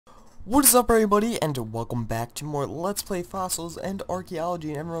What is up, everybody, and welcome back to more Let's Play Fossils and Archaeology.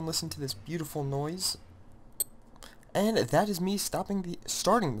 And everyone listen to this beautiful noise. And that is me starting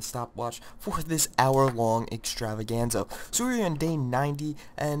the stopwatch for this hour-long extravaganza. So we're on day 90,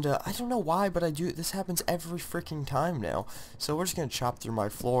 and I don't know why, but this happens every freaking time now. So we're just gonna chop through my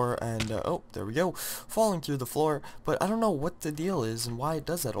floor, and oh, there we go, falling through the floor. But I don't know what the deal is and why it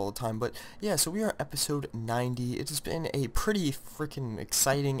does that all the time. But yeah, so we are episode 90. It has been a pretty freaking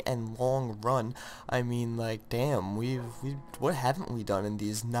exciting and long run. I mean, like, damn, what haven't we done in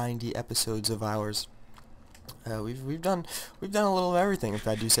these 90 episodes of ours? We've done a little of everything, if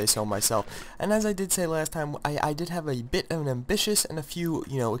I do say so myself. And as I did say last time, I did have a bit of an ambitious and a few,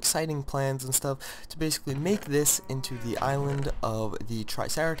 exciting plans and stuff to basically make this into the island of the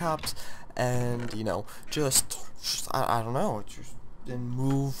Triceratops, and I don't know, just then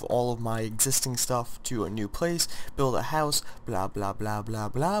move all of my existing stuff to a new place, build a house, blah blah blah blah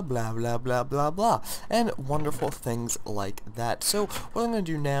blah blah blah blah blah blah, and wonderful things like that. So what I'm going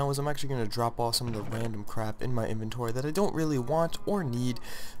to do now is I'm actually going to drop off some of the random crap in my inventory that I don't really want or need.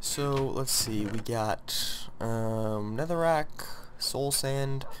 So let's see, we got netherrack, soul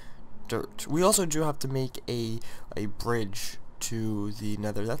sand, dirt. We also do have to make a bridge to the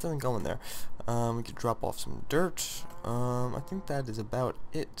nether. That doesn't go in there. We could drop off some dirt. I think that is about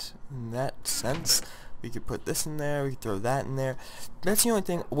it in that sense. We could put this in there, we could throw that in there. That's the only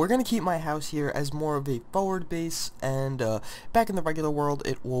thing. We're going to keep my house here as more of a forward base, and back in the regular world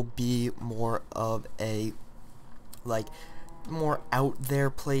it will be more of a, like, more out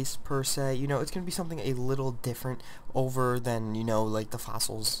there place per se. It's going to be something a little different over than, like the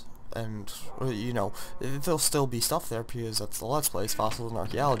fossils. And there'll still be stuff there because that's the Let's Plays, Fossils and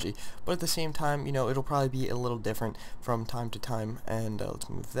Archaeology, but at the same time, it'll probably be a little different from time to time. And let's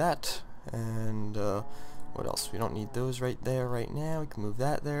move that, and what else? We don't need those right there right now. We can move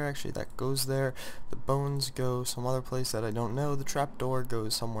that there. Actually, that goes there. The bones go some other place that I don't know. The trapdoor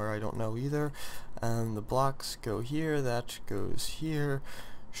goes somewhere I don't know either. And the blocks go here. That goes here.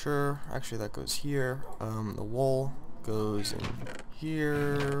 Sure, actually that goes here. The wool goes in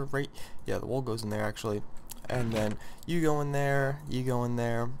here, right? Yeah, the wool goes in there actually, and then you go in there, you go in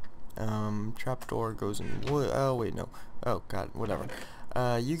there. Trapdoor goes in wood. Oh wait, no. Oh god, whatever.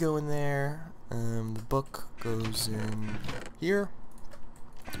 You go in there. The book goes in here.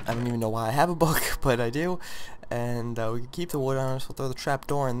 I don't even know why I have a book, but I do. And we can keep the wood on us. We'll throw the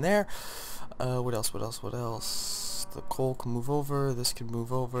trapdoor in there. What else? What else? What else? The coal can move over, this can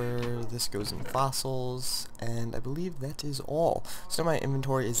move over, this goes in fossils, and I believe that is all. So my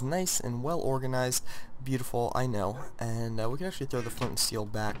inventory is nice and well organized, beautiful, I know, and we can actually throw the flint and steel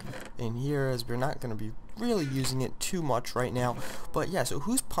back in here, as we're not going to be really using it too much right now. But yeah, so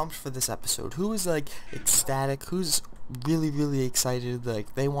who's pumped for this episode? Who is like ecstatic? Who's really excited,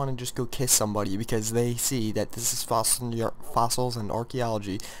 like they want to just go kiss somebody because they see that this is fossils and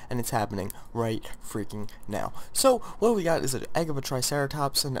archaeology, and it's happening right freaking now. So what we got is an egg of a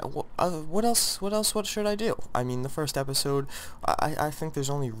triceratops, and what else? What should I do? I mean, the first episode, I think there's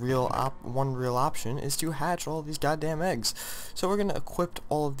only one real option is to hatch all these goddamn eggs. So we're gonna equip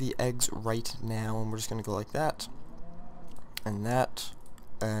all of the eggs right now, and we're just gonna go like that, and that,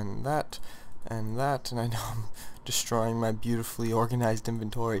 and that, and that, and I know I'm destroying my beautifully organized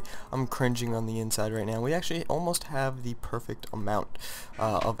inventory. I'm cringing on the inside right now. We actually almost have the perfect amount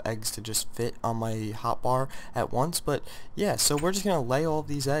of eggs to just fit on my hotbar at once. But yeah, so we're just gonna lay all of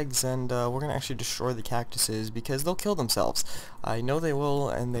these eggs, and we're gonna actually destroy the cactuses because they'll kill themselves. I know they will,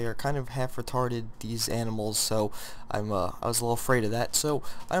 and they are kind of half retarded, these animals, so I was a little afraid of that. So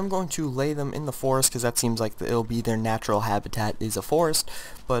I'm going to lay them in the forest because that seems like it'll be their natural habitat, is a forest.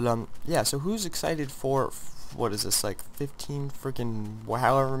 But yeah, so who's excited for what is this, like 15 freaking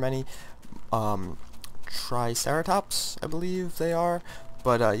however many triceratops, I believe they are.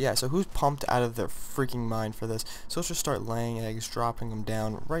 But yeah, so who's pumped out of their freaking mind for this? So let's just start laying eggs, dropping them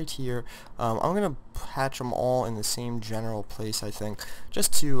down right here. I'm gonna hatch them all in the same general place, I think,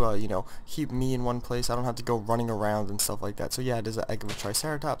 just to keep me in one place. I don't have to go running around and stuff like that. So yeah, it is an egg of a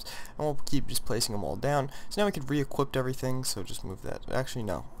triceratops, and we'll keep just placing them all down. So now we can re-equip everything. So just move that. Actually,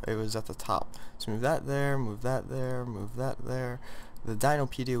 no, it was at the top. So move that there, move that there, move that there. The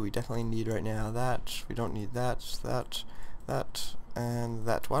Dinopedia we definitely need right now. That we don't need that. That. And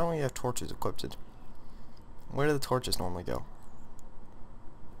that. Why don't we have torches equipped? Where do the torches normally go?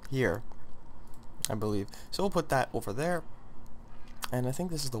 Here, I believe. So we'll put that over there. And I think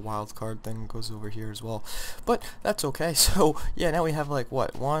this is the wild card thing, goes over here as well. But that's okay. So yeah, now we have like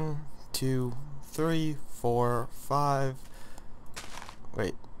what? 1, 2, 3, 4, 5.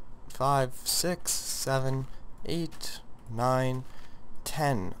 Wait. 5, 6, 7, 8, 9,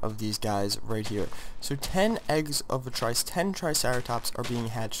 10 of these guys right here. So 10 eggs of 10 Triceratops are being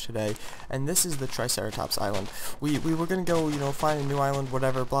hatched today, and this is the Triceratops island. We were gonna go, you know, find a new island,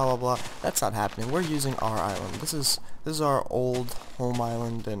 whatever, blah blah blah. That's not happening. We're using our island. This is our old home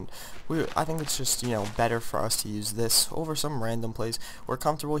island, and I think it's just, you know, better for us to use this over some random place. We're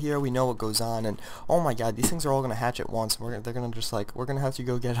comfortable here. We know what goes on, and oh my God, these things are all gonna hatch at once. They're gonna just like, we're gonna have to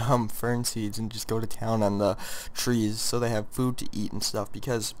go get fern seeds and just go to town on the trees so they have food to eat and stuff,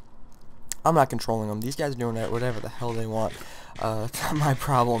 because I'm not controlling them. These guys are doing whatever the hell they want. It's not my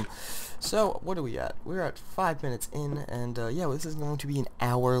problem. So, what are we at? We're at 5 minutes in, and yeah, this is going to be an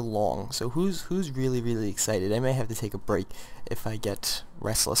hour long. So who's really excited? I may have to take a break if I get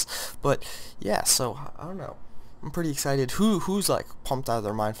restless. But yeah, so I don't know. I'm pretty excited. Who's like pumped out of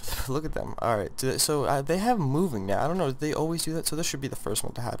their mind? Look at them. All right, so they have moving now. I don't know. They always do that. So this should be the first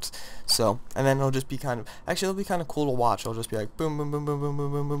one to hatch. So, and then it'll just be kind of, actually it'll be kind of cool to watch. It'll just be like boom boom boom boom boom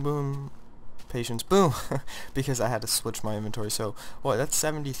boom boom boom boom. Patience, boom, because I had to switch my inventory. So what, that's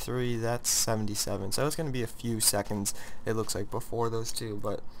 73, that's 77, so it's going to be a few seconds, it looks like, before those two,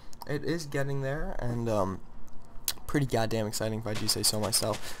 but it is getting there, and pretty goddamn exciting if I do say so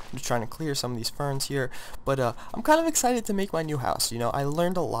myself. I'm just trying to clear some of these ferns here, but I'm kind of excited to make my new house. You know, I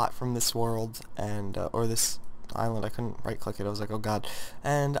learned a lot from this world, and or this island. I couldn't right click it. I was like, oh god.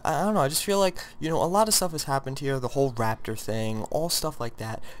 And I don't know, I just feel like, you know, a lot of stuff has happened here, the whole raptor thing, all stuff like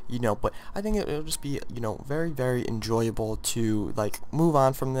that, you know, but I think it'll just be, you know, very enjoyable to like move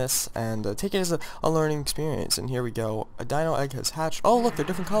on from this and take it as a learning experience. And here we go, a dino egg has hatched. Oh look, they're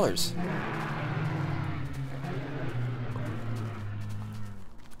different colors.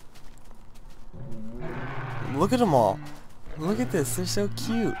 Look at them all. Look at this, they're so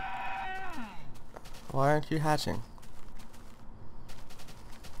cute. Why aren't you hatching?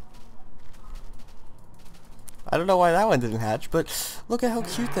 I don't know why that one didn't hatch, but look at how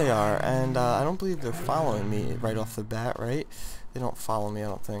cute they are, and I don't believe they're following me right off the bat, right? They don't follow me, I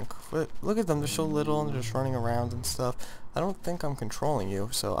don't think. But look at them, they're so little and they're just running around and stuff. I don't think I'm controlling you,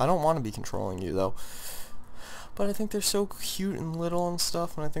 so I don't want to be controlling you though. But I think they're so cute and little and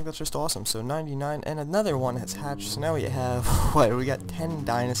stuff, and I think that's just awesome. So 99, and another one has hatched, so now we have, what, we got 10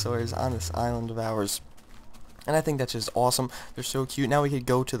 dinosaurs on this island of ours. And I think that's just awesome. They're so cute. Now we could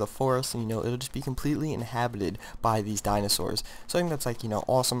go to the forest, and, you know, it'll just be completely inhabited by these dinosaurs. So I think that's, like, you know,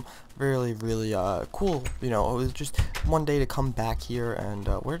 awesome. Really cool. You know, it was just one day to come back here, and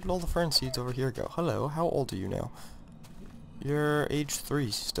where did all the fern seeds over here go? Hello, how old are you now? You're age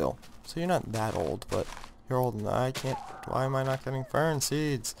 3 still. So you're not that old, but you're old enough. I can't, why am I not getting fern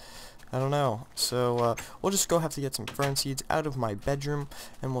seeds? I don't know. So we'll just go have to get some fern seeds out of my bedroom,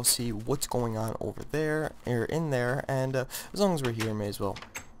 and we'll see what's going on over there, or in there, and as long as we're here, may as well.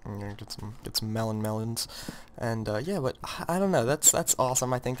 I'm gonna get some melons, and yeah, but I don't know. That's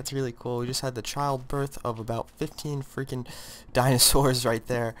awesome. I think that's really cool. We just had the childbirth of about 15 freaking dinosaurs right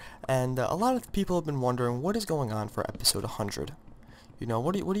there, and a lot of people have been wondering what is going on for episode 100. You know,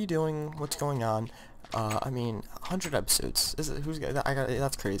 what are you doing? What's going on? I mean, 100 episodes.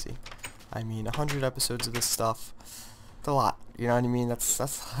 That's crazy. I mean, 100 episodes of this stuff. It's a lot. You know what I mean?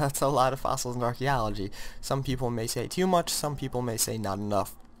 That's a lot of fossils and archaeology. Some people may say too much. Some people may say not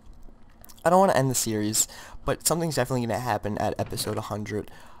enough. I don't want to end the series, but something's definitely going to happen at episode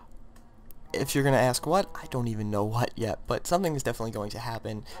 100. If you're going to ask what, I don't even know what yet, but something is definitely going to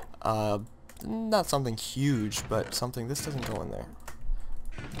happen. Not something huge, but something. This doesn't go in there.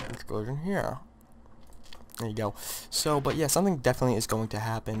 Let's go in here. There you go. So, but yeah, something definitely is going to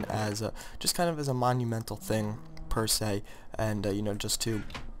happen as just kind of as a monumental thing per se, and you know, just to.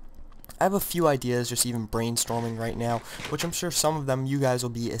 I have a few ideas, just even brainstorming right now, which I'm sure some of them you guys will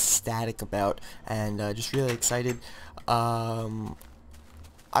be ecstatic about, and just really excited. I'll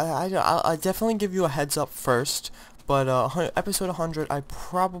definitely give you a heads up first, but episode 100, I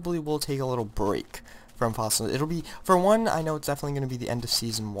probably will take a little break from fossils. It'll be, for one, I know it's definitely going to be the end of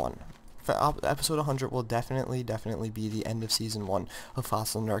season 1. Episode 100 will definitely be the end of season 1 of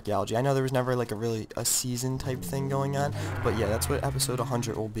Fossil and Archaeology. I know there was never like a season type thing going on, but yeah, that's what episode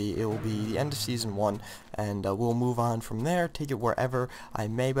 100 will be. It will be the end of season 1, and we'll move on from there, take it wherever I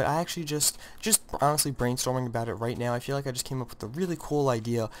may. But I actually just honestly brainstorming about it right now. I feel like I just came up with a really cool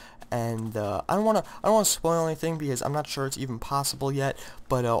idea, and I don't want to spoil anything because I'm not sure it's even possible yet.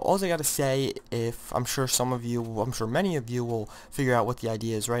 But all I gotta say, if I'm sure many of you will figure out what the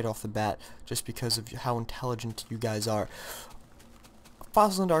idea is right off the bat, just because of how intelligent you guys are.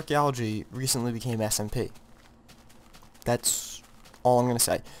 Fossil and Archaeology recently became SMP. That's all I'm gonna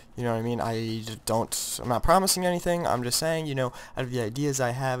say. You know what I mean? I'm not promising anything. I'm just saying, you know, out of the ideas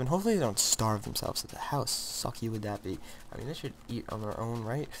I have, and hopefully they don't starve themselves at the house. Sucky would that be? I mean, they should eat on their own,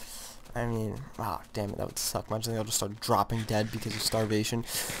 right? I mean, damn it, that would suck. Imagine they'll just start dropping dead because of starvation.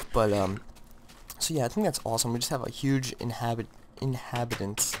 But, so yeah, I think that's awesome. We just have a huge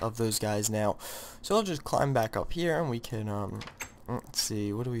inhabitants of those guys now. So I'll just climb back up here, and we can, let's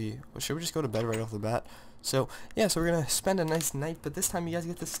see, should we just go to bed right off the bat? So, yeah, so we're going to spend a nice night, but this time you guys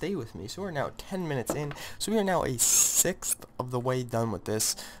get to stay with me. So we're now 10 minutes in, so we are now a sixth of the way done with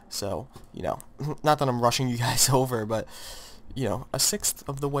this. So, you know, not that I'm rushing you guys over, but, you know, a sixth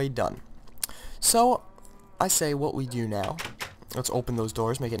of the way done. So, I say what we do now. Let's open those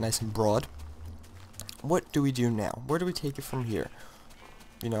doors, make it nice and broad. What do we do now? Where do we take it from here?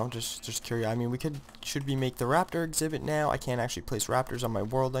 You know, just curious. I mean, should we make the raptor exhibit now? I can't actually place raptors on my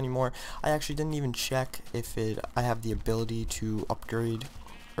world anymore. I actually didn't even check if I have the ability to upgrade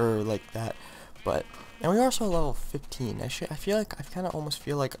or like that. But and we are also level 15. I kind of almost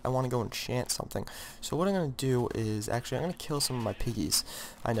feel like I want to go enchant something. So what I'm gonna do is I'm gonna kill some of my piggies.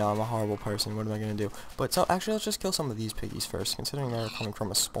 I know I'm a horrible person. What am I gonna do? But so actually, let's just kill some of these piggies first, considering they're coming from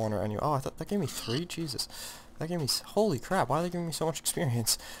a spawner anyway. Oh, I thought that gave me 3. Jesus. That gave me, holy crap, why are they giving me so much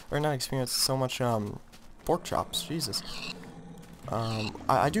experience? Or not experience, so much, pork chops, Jesus.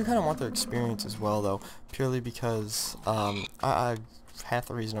 I do kind of want their experience as well, though, purely because, half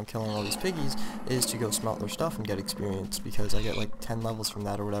the reason I'm killing all these piggies is to go smelt their stuff and get experience, because I get, like, 10 levels from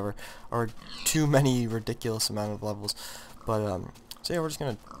that or whatever, or too many ridiculous amount of levels. But, so yeah, we're just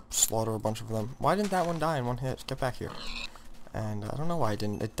gonna slaughter a bunch of them. Why didn't that one die in one hit? Get back here. And I don't know why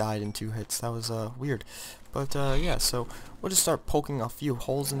it died in 2 hits. That was weird. But yeah, so we'll just start poking a few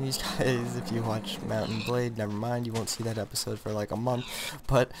holes in these guys. If you watch Mountain Blade, never mind, you won't see that episode for like a month.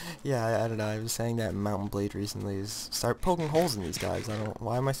 But yeah, I don't know, I was saying that in Mountain Blade recently, is start poking holes in these guys.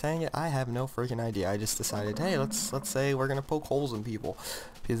 Why am I saying it? I have no freaking idea. I just decided, hey, let's say we're gonna poke holes in people,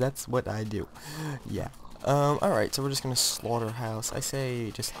 because that's what I do. Yeah. Alright, so we're just gonna slaughterhouse. I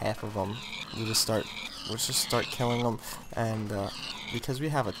say just half of them. Let's just start killing them, and because we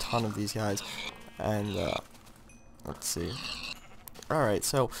have a ton of these guys, and let's see. Alright,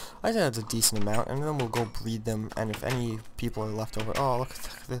 so I think that's a decent amount, and then we'll go breed them, and if any people are left over, oh, look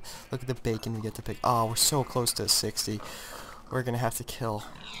at the bacon we get to pick. Oh, we're so close to 60. We're gonna have to kill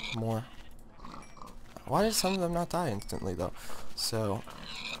more. Why did some of them not die instantly, though? So,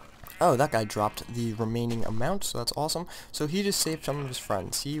 oh, that guy dropped the remaining amount, so that's awesome. So he just saved some of his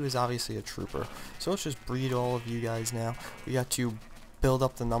friends. He was obviously a trooper. So let's just breed all of you guys now. We got to build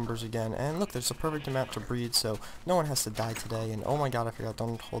up the numbers again. And look, there's a perfect amount to breed, so no one has to die today. And oh my god, I forgot,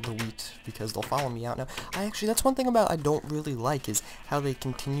 don't hold the wheat, because they'll follow me out now. That's one thing about I don't really like, is how they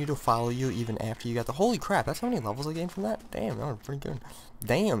continue to follow you even after you got the... Holy crap, that's how many levels I gained from that? Damn, that was pretty good.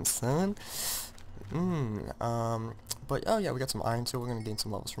 Damn, son. But oh yeah, we got some iron, so we're gonna gain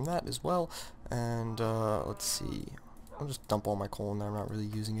some levels from that as well. And let's see, I'll just dump all my coal in there. I'm not really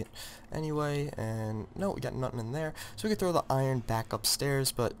using it anyway. And no, we got nothing in there, so we can throw the iron back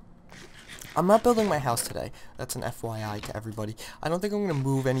upstairs. But I'm not building my house today. That's an FYI to everybody. I don't think I'm gonna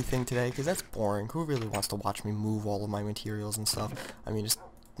move anything today, because that's boring. Who really wants to watch me move all of my materials and stuff? I mean, just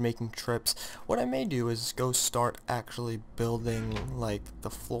making trips. What I may do is go start actually building like the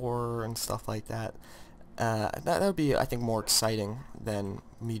floor and stuff like that. That would be, I think, more exciting than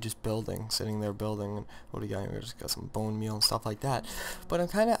me just sitting there building. And what do you got? We just got some bone meal and stuff like that. But I'm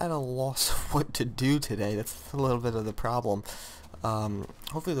kind of at a loss of what to do today. That's a little bit of the problem.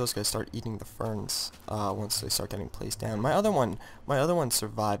 Hopefully those guys start eating the ferns once they start getting placed down. My other one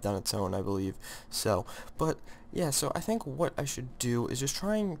survived on its own, I believe. So, but yeah, so I think what I should do is just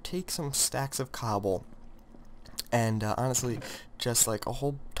try and take some stacks of cobble, and honestly, just like a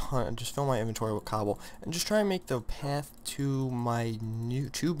whole ton, just fill my inventory with cobble, and just try and make the path to my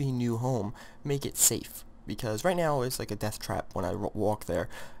new home, make it safe. Because right now it's like a death trap when I walk there.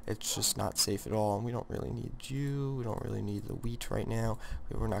 It's just not safe at all, and we don't really need you. We don't really need the wheat right now.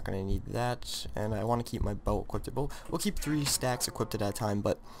 We're not going to need that, and I want to keep my bow equipped. We'll keep 3 stacks equipped at a time,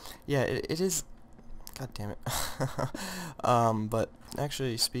 but yeah, it is... God damn it. But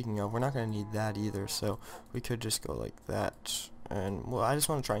actually, speaking of, we're not going to need that either, so we could just go like that. And, well, I just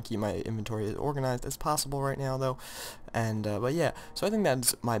want to try and keep my inventory as organized as possible right now, though. And, but yeah, so I think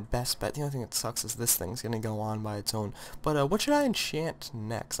that's my best bet. The only thing that sucks is this thing's going to go on by its own. But, what should I enchant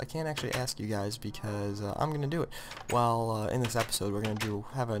next? I can't actually ask you guys, because I'm going to do it. Well, in this episode, we're going to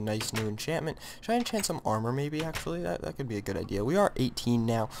have a nice new enchantment. Should I enchant some armor, maybe, actually? That could be a good idea. We are 18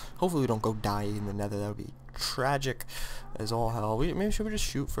 now. Hopefully we don't go die in the nether. That would be tragic as all hell. Maybe should we just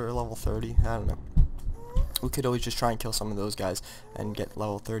shoot for level 30? I don't know. we could always just try and kill some of those guys and get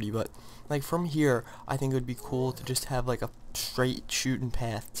level 30, but like from here I think it would be cool to just have like a straight shooting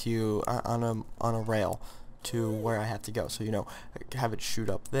path to on a rail to where I have to go. So, you know, have it shoot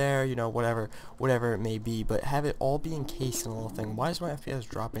up there, you know, whatever it may be, but have it all be encased in a little thing. Why is my FPS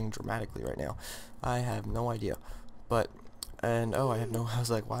dropping dramatically right now? I have no idea. But and oh, I was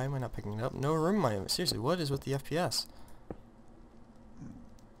like, why am I not picking it up? No room in my seriously, what is with the FPS?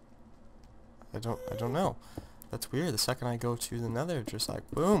 I don't know. That's weird. The second I go to the nether, just like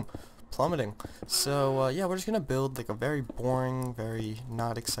boom, plummeting. So yeah, we're just gonna build like a very boring, very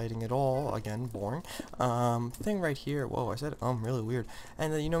not exciting at all, again boring thing right here. Whoa, I said really weird.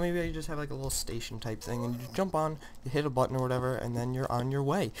 And then, you know, maybe I just have like a little station type thing, and you jump on, you hit a button or whatever, and then you're on your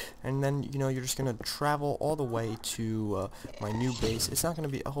way. And then, you know, you're just gonna travel all the way to my new base. It's not gonna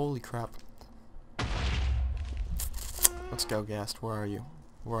be holy crap. Let's go, Ghast. Where are you?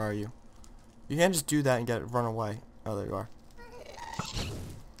 Where are you? You can't just do that and run away. Oh, there you are.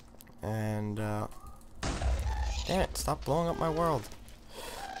 And, damn it, stop blowing up my world.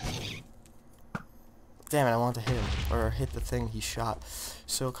 Damn it, I want to hit him, or hit the thing he shot.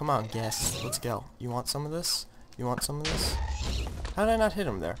 So, come on, Ghast, let's go. You want some of this? You want some of this? How did I not hit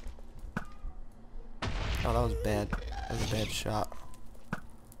him there? Oh, that was bad. That was a bad shot.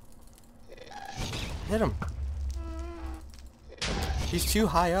 Hit him. He's too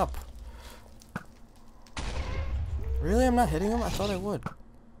high up. Really? I'm not hitting him? I thought I would.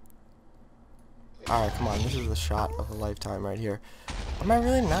 Alright, come on. This is the shot of a lifetime right here. Am I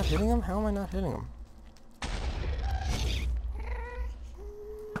really not hitting him? How am I not hitting him?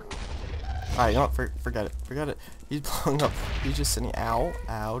 Alright, you know what? Forget it. Forget it. He's blowing up. He's just sitting. Ow.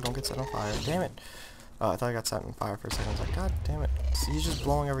 Ow. Don't get set on fire. Damn it. Oh, I thought I got set on fire for a second. I was like, God damn it. See, he's just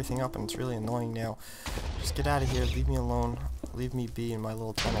blowing everything up, and it's really annoying now. Just get out of here. Leave me alone. Leave me be in my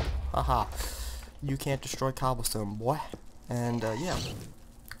little tunnel. Haha. You can't destroy cobblestone, boy. And, yeah.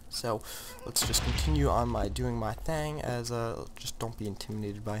 So, let's just continue on doing my thing as, just don't be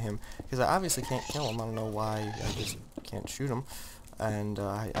intimidated by him. Because I obviously can't kill him. I don't know why I just can't shoot him. And,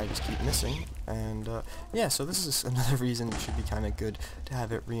 I just keep missing. And, yeah, so this is another reason it should be kind of good to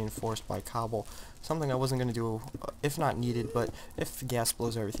have it reinforced by cobble. Something I wasn't going to do, if not needed, but if the gas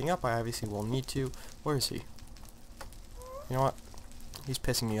blows everything up, I obviously will need to. Where is he? You know what? He's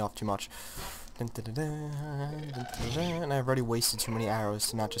pissing me off too much. And I've already wasted too many arrows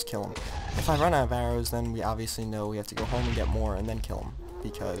to not just kill him. If I run out of arrows, then we obviously know we have to go home and get more and then kill him.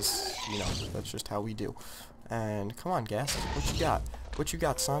 Because, you know, that's just how we do. And, come on, Ghast. What you got? What you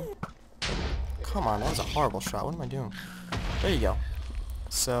got, son? Come on, that was a horrible shot. What am I doing? There you go.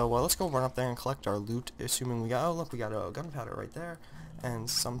 So, well, let's go run up there and collect our loot, assuming we got... Oh, look, we got a gunpowder right there. And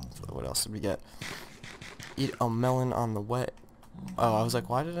some... What else did we get? Eat a melon on the way. Oh, I was like,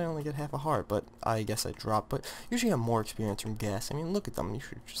 why did I only get half a heart? But I guess I dropped. But usually have more experience from Ghast. I mean, look at them. You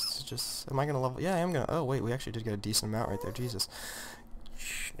should just... Am I going to level... Yeah, I am going to... Oh, wait, we actually did get a decent amount right there. Jesus.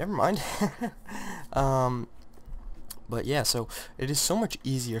 Never mind. But yeah, so it is so much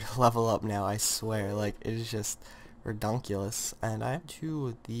easier to level up now, I swear. Like, it is just redunculous. And I have 2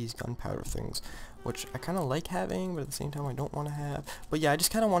 of these gunpowder things, which I kind of like having, but at the same time I don't want to have. But yeah, I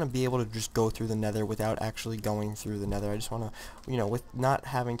just kind of want to be able to just go through the nether without actually going through the nether. I just want to, you know, with not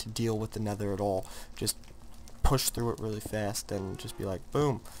having to deal with the nether at all, just push through it really fast and just be like,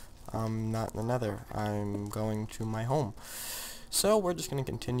 boom, I'm not in the nether, I'm going to my home. So we're just going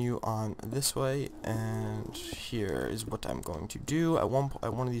to continue on this way, and here is what I'm going to do. At one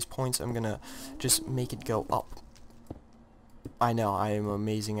of these points, I'm going to just make it go up. I know, I am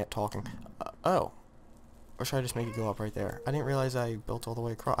amazing at talking. Oh. Or should I just make it go up right there? I didn't realize I built all the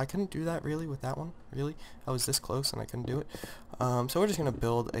way across. I couldn't do that, really, with that one. Really? I was this close, and I couldn't do it. So we're just going to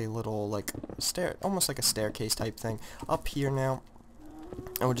build a little, like, almost like a staircase type thing up here now.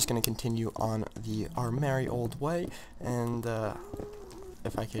 And we're just going to continue on our merry old way, and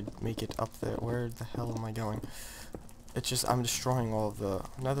if I could make it up there. Where the hell am I going? It's just, I'm destroying all of the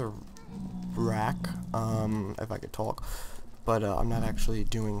nether rack, if I could talk, but I'm not actually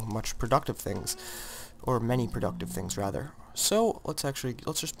doing much productive things, or many productive things rather. So let's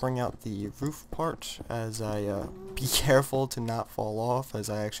just bring out the roof part as I be careful to not fall off, as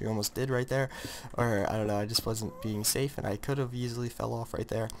I actually almost did right there. Or I don't know, I just wasn't being safe and I could have easily fell off right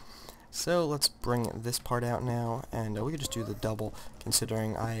there. So let's bring this part out now, and we could just do the double,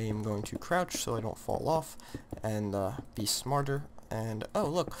 considering I am going to crouch so I don't fall off and be smarter. And oh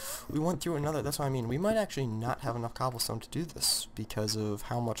look, we went through another. That's what I mean. We might actually not have enough cobblestone to do this because of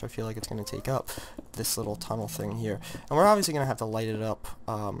how much I feel like it's going to take up this little tunnel thing here. And we're obviously going to have to light it up.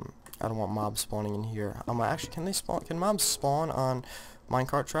 I don't want mobs spawning in here. Actually, can they spawn? Can mobs spawn on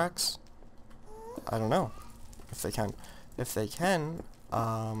minecart tracks? I don't know. if they can. If they can,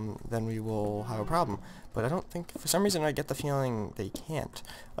 then we will have a problem. But I don't think, for some reason I get the feeling they can't.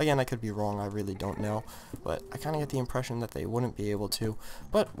 Again, I could be wrong, I really don't know. But I kind of get the impression that they wouldn't be able to.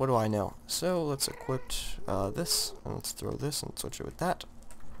 But what do I know? So let's equip this, and let's throw this and switch it with that.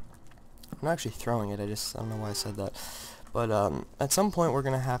 I'm not actually throwing it, I don't know why I said that. But at some point we're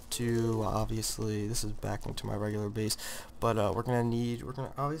going to have to, obviously, this is back into my regular base, but we're going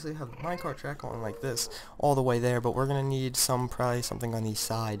to obviously have the minecart track going like this, all the way there, but we're going to need probably something on the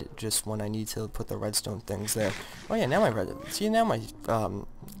side, just when I need to put the redstone things there. Oh yeah, now my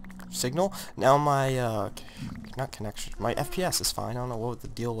signal, now my, not connection, my FPS is fine. I don't know what the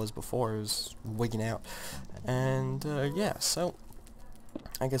deal was before, it was wigging out. And, yeah, so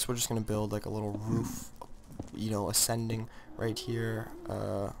I guess we're just going to build like a little roof, you know, ascending right here.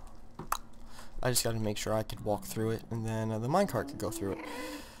 I just got to make sure I could walk through it, and then the minecart could go through it.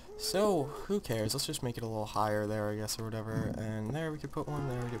 So, who cares? Let's just make it a little higher there, I guess, or whatever. And there we could put one,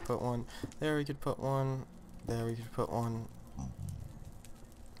 there we could put one, there we could put one, there we could put one.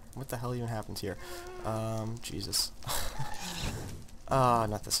 What the hell even happens here? Jesus.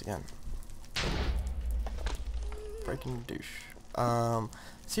 Not this again. Freaking douche.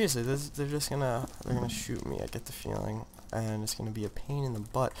 Seriously, they're gonna shoot me, I get the feeling, and it's gonna be a pain in the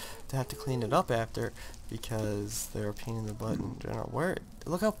butt to have to clean it up after, because they're a pain in the butt in general.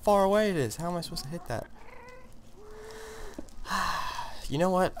 Look how far away it is, how am I supposed to hit that? You know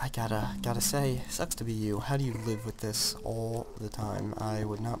what, I gotta say, sucks to be you. How do you live with this all the time? I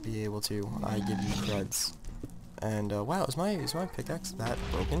would not be able to. I give you creds. And, wow, is my pickaxe that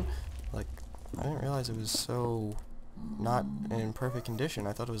broken? Like, I didn't realize it was so not in perfect condition.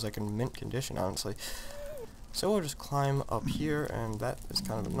 I thought it was like in mint condition, honestly. So we'll just climb up here, and that is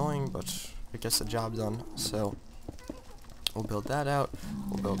kind of annoying, but it gets the job done. So we'll build that out.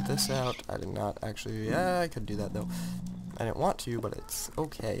 We'll build this out. I did not actually, yeah, I could do that though. I didn't want to, but it's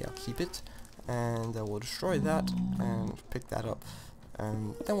okay. I'll keep it, and we'll destroy that and pick that up,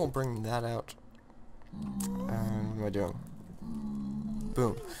 and then we'll bring that out. And what am I doing?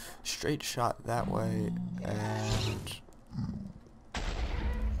 Boom. Straight shot that way, and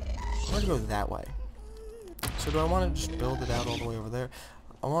I'm gonna go that way. So do I want to just build it out all the way over there?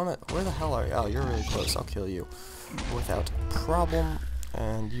 Where the hell are you? Oh, you're really close. I'll kill you without problem,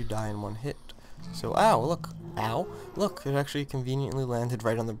 and you die in one hit. So, ow, look. Ow. Look, it actually conveniently landed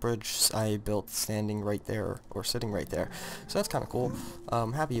right on the bridge I built standing right there, or sitting right there. So that's kind of cool.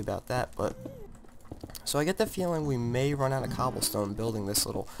 I'm happy about that, but so I get the feeling we may run out of cobblestone building this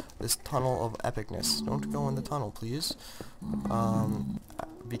tunnel of epicness. Don't go in the tunnel, please.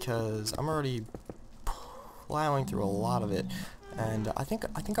 Because I'm already plowing through a lot of it, and I think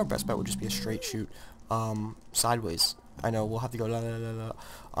our best bet would just be a straight shoot, sideways. I know we'll have to go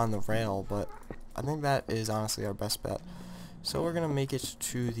on the rail, but I think that is honestly our best bet. So we're gonna make it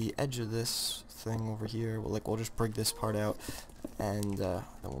to the edge of this thing over here. We'll just bring this part out, and then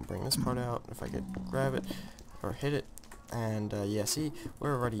we'll bring this part out if I could grab it or hit it. And yeah, see,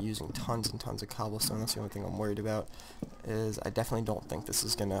 we're already using tons and tons of cobblestone. That's the only thing I'm worried about, is I definitely don't think this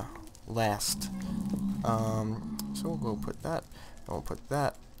is gonna last. So we'll go put that, and we'll put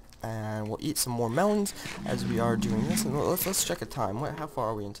that, and we'll eat some more melons as we are doing this. And let's check a time. How far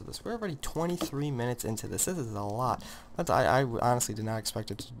are we into this? We're already 23 minutes into this. This is a lot. I honestly did not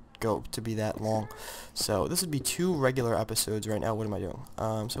expect it to be that long. So this would be 2 regular episodes right now. What am I doing?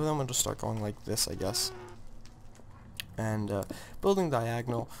 So then we'll just start going like this, I guess. And building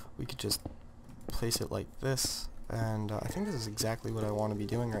diagonal, we could just place it like this. And I think this is exactly what I want to be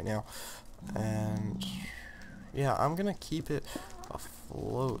doing right now. And yeah, I'm gonna keep it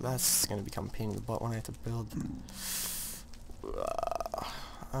afloat. That's gonna become a pain in the butt when I have to build.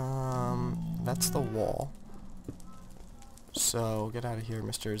 That's the wall. So get out of here,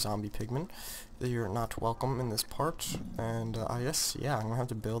 Mr. Zombie Pigman. You're not welcome in this part. And I guess, yeah, I'm gonna have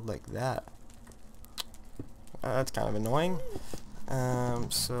to build like that. That's kind of annoying.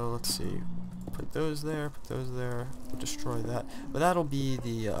 So let's see. Put those there, destroy that. But that'll be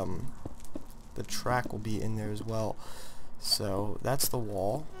the track will be in there as well. So that's the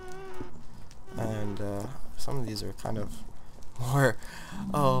wall. And some of these are kind of more,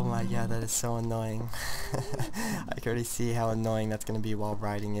 oh my god, that is so annoying. I can already see how annoying that's going to be while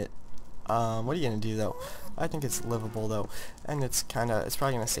riding it. What are you going to do though? I think it's livable though. And it's probably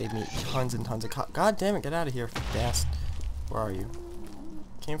going to save me tons and tons of god damn it, get out of here, fast. Where are you?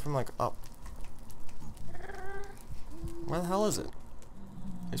 Came from like up. Where the hell is it?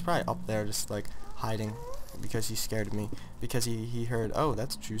 He's probably up there just like hiding because he's scared of me. Because he heard, oh,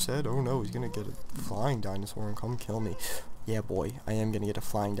 that's what you said. Oh no, he's gonna get a flying dinosaur and come kill me. Yeah boy, I am gonna get a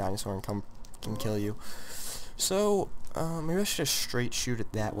flying dinosaur and come kill you. So, maybe I should just straight shoot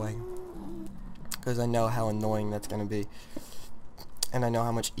it that way, because I know how annoying that's going to be, and I know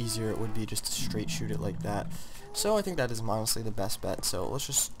how much easier it would be just to straight shoot it like that. So I think that is honestly the best bet. So let's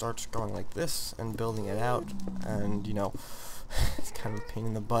just start going like this and building it out, and you know, it's kind of a pain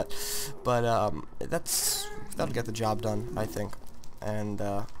in the butt, but that'll get the job done, I think. And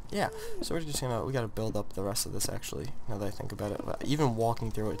yeah, so we're just we gotta build up the rest of this actually, now that I think about it. But even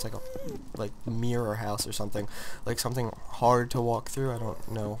walking through it, it's like mirror house or something, like something hard to walk through. I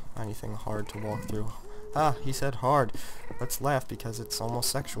don't know anything hard to walk through. Ah, he said hard. Let's laugh because it's almost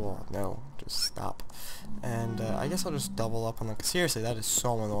sexual. No, just stop. And I guess I'll just double up on the... Seriously, that is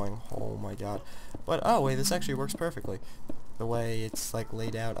so annoying. Oh my god. But, oh wait, this actually works perfectly. The way it's like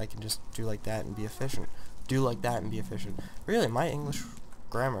laid out, I can just do like that and be efficient. Do like that and be efficient. Really, my English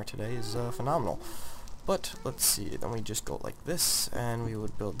grammar today is phenomenal. But, let's see, then we just go like this, and we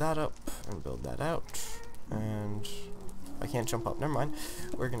would build that up, and build that out, and... I can't jump up, never mind.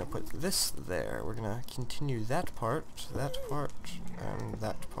 We're gonna put this there. We're gonna continue that part, and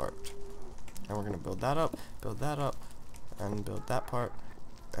that part. And we're gonna build that up, and build that part.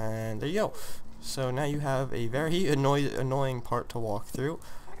 And there you go. So now you have a very annoying part to walk through.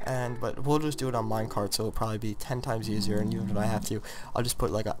 But we'll just do it on minecart, so it'll probably be 10 times easier, and even if I have to, I'll just put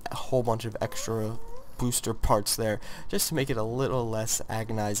like a whole bunch of extra booster parts there, just to make it a little less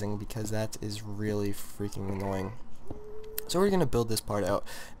agonizing, because that is really freaking annoying. So we're going to build this part out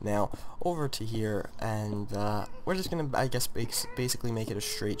now over to here, and we're just going to, I guess, basically make it a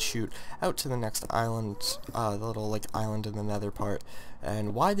straight shoot out to the next island, the little like island in the nether part.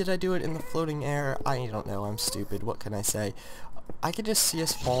 And why did I do it in the floating air? I don't know, I'm stupid, what can I say? I could just see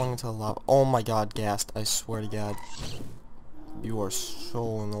us falling into the lava. Oh my god, Ghast, I swear to god. You are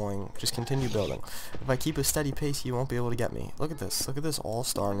so annoying. Just continue building. If I keep a steady pace, you won't be able to get me. Look at this. Look at this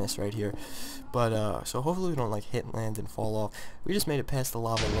all-starness right here. But, so hopefully we don't, like, hit land and fall off. We just made it past the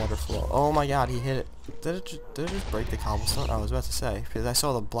lava water flow. Oh my god, he hit it. Did it just break the cobblestone? I was about to say, because I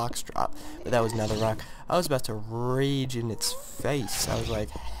saw the blocks drop, but that was netherrack. I was about to rage in its face. I was like,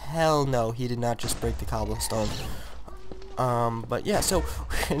 hell no, he did not just break the cobblestone. But yeah, so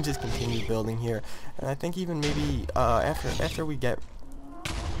we're gonna just continue building here, and I think even maybe after we get,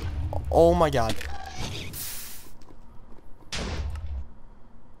 oh my god,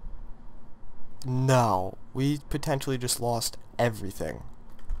 no, we potentially just lost everything.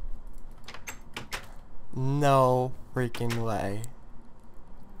 No freaking way.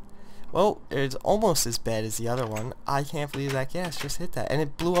 Well, it's almost as bad as the other one. I can't believe that gas just hit that. And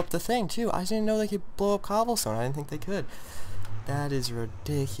it blew up the thing, too. I didn't know they could blow up cobblestone. I didn't think they could. That is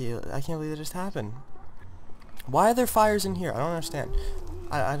ridiculous. I can't believe that just happened. Why are there fires in here? I don't understand.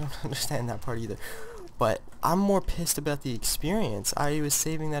 I don't understand that part either. But I'm more pissed about the experience. I was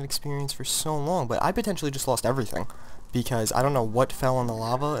saving that experience for so long. But I potentially just lost everything, because I don't know what fell in the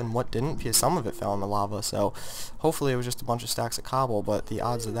lava and what didn't, because some of it fell in the lava, so hopefully it was just a bunch of stacks of cobble, but the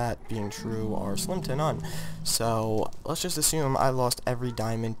odds of that being true are slim to none. So let's just assume I lost every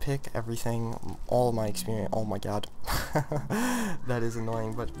diamond pick, everything, all of my experience. Oh my god. That is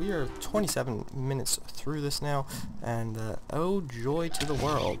annoying, but we are 27 minutes through this now, and oh joy to the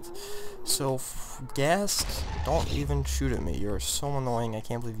world. So Ghast, don't even shoot at me. You're so annoying. I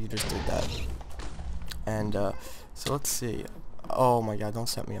can't believe you just did that. And so let's see. Oh my god, don't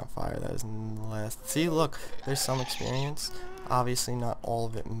set me on fire. That is last. See, look, there's some experience. Obviously not all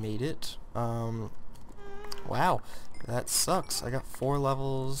of it made it. Wow, that sucks. I got 4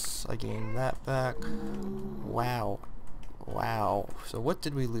 levels. I gained that back. Wow. Wow. So what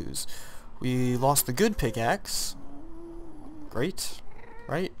did we lose? We lost the good pickaxe. Great.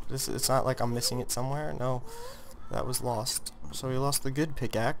 Right? It's not like I'm missing it somewhere. No, that was lost. So we lost the good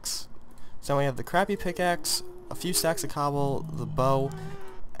pickaxe. So we have the crappy pickaxe, a few stacks of cobble, the bow,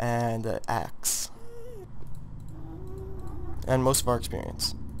 and the axe. And most of our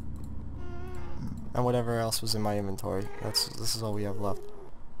experience. And whatever else was in my inventory. This is all we have left.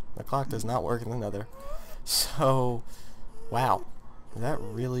 The clock does not work in the nether. So, wow. That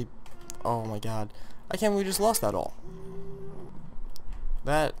really... Oh my god. I can't believe we just lost that all.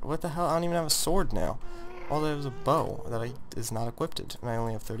 What the hell? I don't even have a sword now. All I have is a bow that is not equipped, and I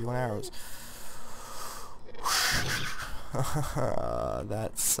only have 31 arrows.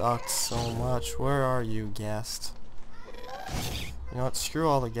 That sucks so much. Where are you, Ghast? You know what? Screw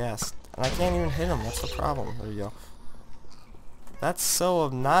all the Ghast. And I can't even hit him. That's the problem. There you go. That's so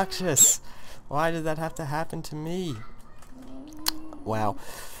obnoxious. Why did that have to happen to me? Wow.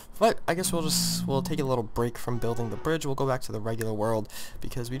 But I guess we'll take a little break from building the bridge. We'll go back to the regular world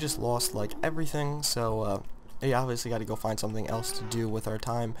because we just lost like everything. So we obviously got to go find something else to do with our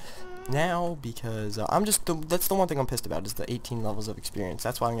time. now because that's the one thing I'm pissed about is the 18 levels of experience.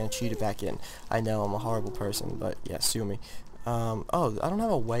 That's why I'm gonna cheat it back in. I know I'm a horrible person, but yeah, sue me. Oh, I don't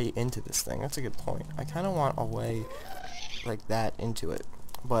have a way into this thing. That's a good point. I kind of want a way like that into it,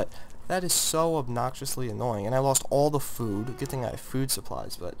 but that is so obnoxiously annoying. And I lost all the food. Good thing I have food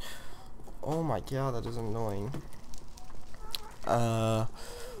supplies, but oh my god, that is annoying. Wow.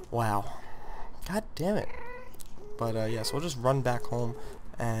 God damn it. But yeah, so we'll just run back home,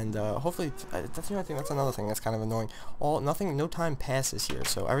 and hopefully that's the only thing. That's another thing that's kind of annoying. No time passes here,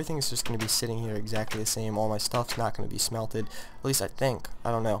 so everything is just going to be sitting here exactly the same. All my stuff's not going to be smelted. At least I think.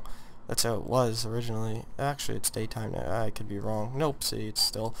 I don't know. That's how it was originally. Actually, it's daytime now. I could be wrong. Nope. See, it's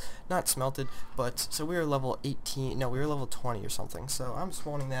still not smelted. But so we were level 18. No, we were level 20 or something. So I'm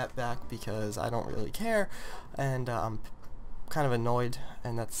spawning that back because I don't really care, and I'm kind of annoyed,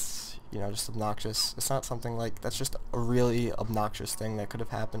 and that's, you know, just obnoxious. It's not something like, that's just a really obnoxious thing that could have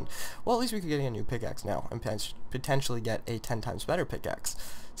happened. Well, at least we could get a new pickaxe now, and potentially get a 10 times better pickaxe.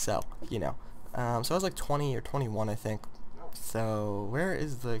 So, you know. So I was like 20 or 21, I think. So, where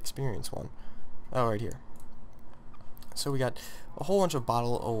is the experience one? Oh, right here. So we got a whole bunch of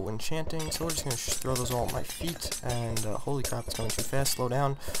enchanting, so we're just going to throw those all at my feet, and holy crap, it's going too fast, slow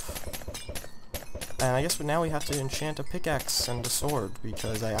down. And I guess now we have to enchant a pickaxe and a sword,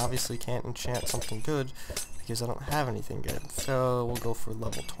 because I obviously can't enchant something good, because I don't have anything good. So we'll go for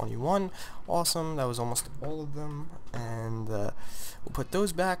level 21. Awesome, that was almost all of them. And we'll put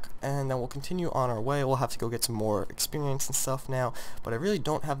those back, and then we'll continue on our way. We'll have to go get some more experience and stuff now, but I really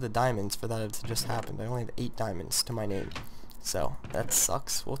don't have the diamonds for that to just happened. I only have 8 diamonds to my name. So, that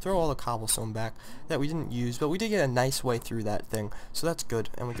sucks. We'll throw all the cobblestone back that we didn't use, but we did get a nice way through that thing, so that's good.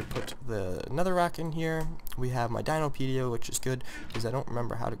 And we can put the netherrack in here. We have my dinopedia, which is good, because I don't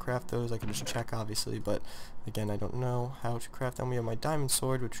remember how to craft those. I can just check, obviously, but again, I don't know how to craft them. We have my diamond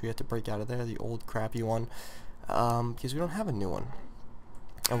sword, which we have to break out of there, the old crappy one, because we don't have a new one.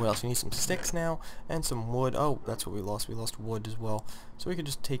 And what else? We need some sticks now, and some wood. Oh, that's what we lost. We lost wood as well. So we could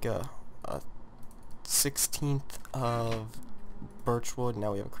just take a 16th of birchwood.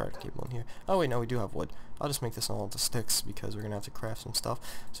 Now we have a craft table in here. Oh wait, no, we do have wood. I'll just make this all into sticks because we're gonna have to craft some stuff.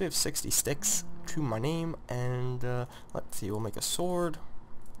 So we have 60 sticks to my name, and let's see, we'll make a sword.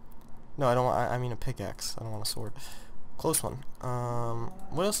 No, I don't want, I mean a pickaxe. I don't want a sword. Close one.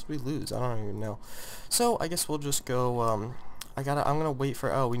 What else did we lose? I don't even know. So I guess we'll just go. I'm gonna wait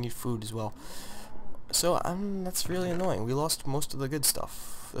for. Oh, we need food as well. So that's really annoying. We lost most of the good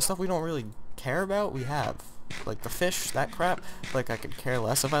stuff. The stuff we don't really care about, we have. Like the fish, that crap, like I could care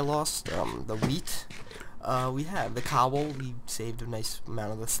less if I lost. The wheat, we had. The cobble, we saved a nice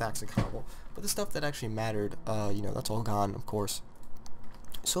amount of the stacks of cobble. But the stuff that actually mattered, you know, that's all gone, of course.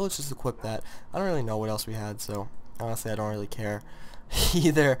 So let's just equip that. I don't really know what else we had, so honestly I don't really care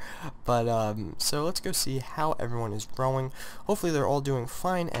either. But so let's go see how everyone is growing. Hopefully they're all doing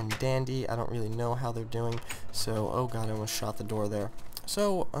fine and dandy. I don't really know how they're doing. So, oh god, I almost shot the door there.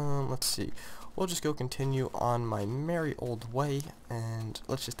 So, let's see. We'll just go continue on my merry old way, and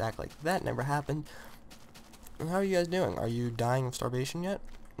let's just act like that never happened. And how are you guys doing? Are you dying of starvation yet?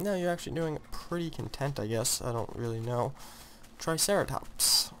 No, you're actually doing pretty content, I guess. I don't really know.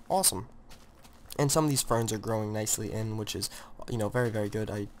 Triceratops. Awesome. And some of these ferns are growing nicely in, which is, you know, very, very good.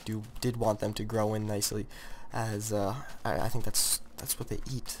 I did want them to grow in nicely, as I think that's what they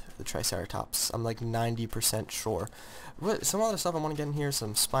eat, the Triceratops. I'm like 90% sure. Some other stuff I want to get in here,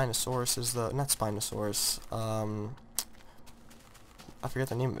 some Spinosaurus, not Spinosaurus, I forget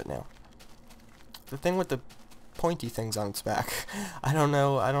the name of it now. The thing with the pointy things on its back. I don't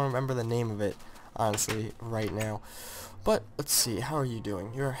know, I don't remember the name of it, honestly, right now. But, let's see, how are you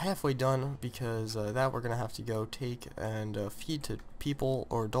doing? You're halfway done, because that we're going to have to go take and feed to people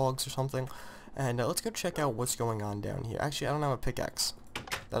or dogs or something. And let's go check out what's going on down here. Actually, I don't have a pickaxe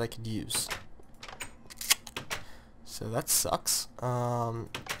that I could use. So that sucks. So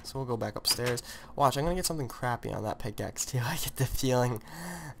we'll go back upstairs. Watch, I'm going to get something crappy on that pickaxe too. I get the feeling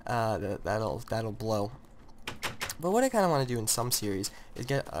that'll blow. But what I kind of want to do in some series is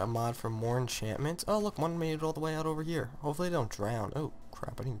get a mod for more enchantments. Oh, look, one made it all the way out over here. Hopefully they don't drown. Oh,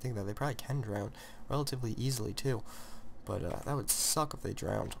 crap, I didn't even think that. They probably can drown relatively easily, too. But that would suck if they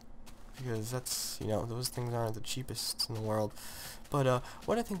drowned. Because that's, you know, those things aren't the cheapest in the world. But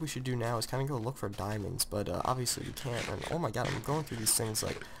what I think we should do now is kind of go look for diamonds. But obviously we can't. And oh my god, I'm going through these things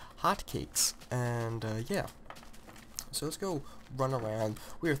like hotcakes. And yeah. So let's go run around.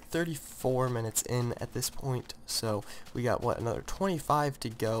 We are 34 minutes in at this point, so we got, what, another 25 to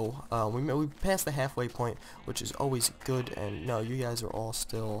go. We passed the halfway point, which is always good, and no, you guys are all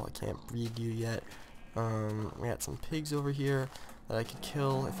still, I can't breed you yet. We got some pigs over here. that I could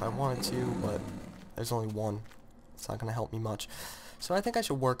kill if I wanted to, but there's only one. It's not gonna help me much. So I think I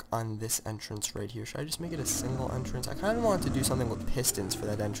should work on this entrance right here. Should I just make it a single entrance? I kind of wanted to do something with pistons for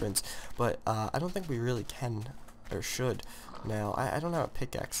that entrance, but I don't think we really can or should. Now, I don't have a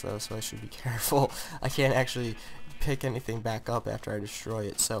pickaxe though, so I should be careful. I can't actually pick anything back up after I destroy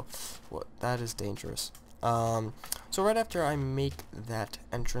it, so that is dangerous. So right after I make that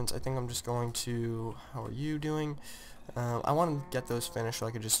entrance, I think I'm just going to... How are you doing? I want to get those finished so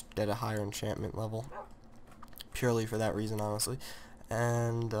I could just get a higher enchantment level. Purely for that reason, honestly.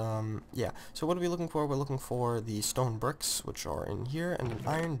 And, yeah. So what are we looking for? We're looking for the stone bricks, which are in here, and an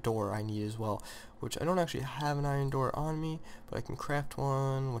iron door I need as well, which I don't actually have an iron door on me, but I can craft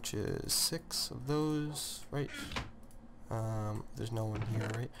one, which is 6 of those, right? There's no one here,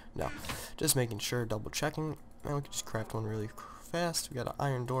 right? No. Just making sure, double checking. Now we can just craft one really fast. We got an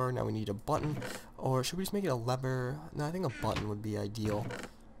iron door. Now we need a button. Or should we just make it a lever? No, I think a button would be ideal.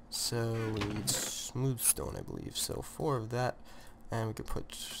 So we need smooth stone, I believe. So 4 of that. And we could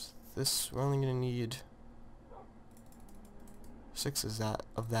put this. We're only going to need 6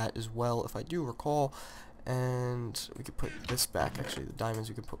 of that as well, if I do recall. And we could put this back. Actually, the diamonds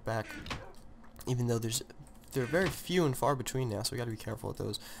we could put back. Even though they're very few and far between now, so we gotta be careful with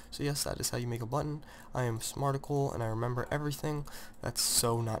those. So yes, that is how you make a button. I am smarticle and I remember everything. That's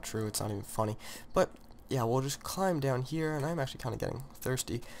so not true, it's not even funny. But yeah, we'll just climb down here, and I'm actually kind of getting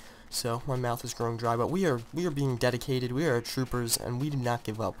thirsty. So my mouth is growing dry, but we are being dedicated. We are troopers, and we do not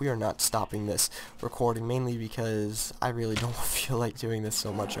give up. We are not stopping this recording, mainly because I really don't feel like doing this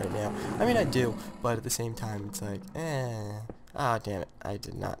so much right now. I mean, I do, but at the same time, it's like, ah, damn it. I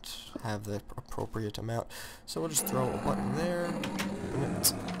did not have the appropriate amount. So we'll just throw a button there,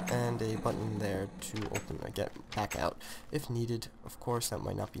 and a button there to open and get back out. If needed, of course, that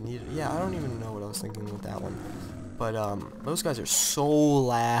might not be needed. Yeah, I don't even know what I was thinking with that one. But, those guys are so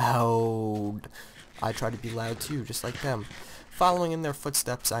loud. I try to be loud too, just like them. Following in their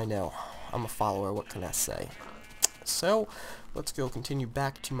footsteps, I know. I'm a follower, what can I say? So, let's go continue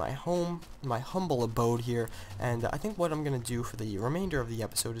back to my home, my humble abode here, and I think what I'm going to do for the remainder of the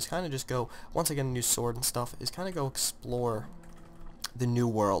episode is kind of just go, once I get a new sword and stuff, is kind of go explore the new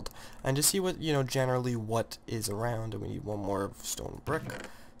world, and just see what, you know, generally what is around. And we need one more stone brick,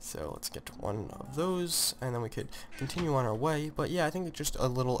 so let's get one of those, and then we could continue on our way. But yeah, I think just a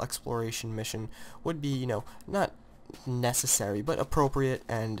little exploration mission would be, you know, not necessary, but appropriate,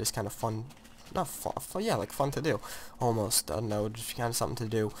 and just kind of fun. Not fun, yeah, like fun to do, almost. I don't know, just kind of something to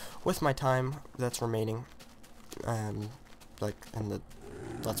do with my time that's remaining, like in the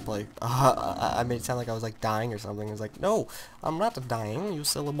Let's Play. I made it sound like I was like dying or something. I was like, no, I'm not dying, you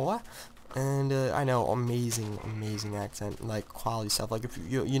silly boy. And I know, amazing accent, like quality stuff. Like if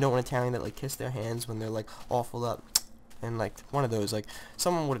you know an Italian that like kiss their hands when they're like awful up, and like one of those, like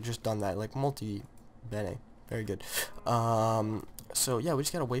someone would have just done that, like multi bene, very good. So yeah, we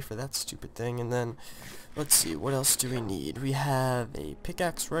just gotta wait for that stupid thing, and then let's see, what else do we need? We have a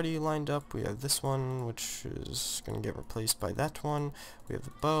pickaxe ready lined up. We have this one, which is gonna get replaced by that one. We have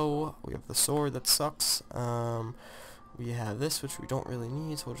the bow. We have the sword that sucks. We have this, which we don't really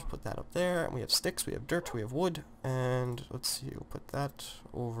need, so we'll just put that up there. And we have sticks, we have dirt, we have wood, and let's see, we'll put that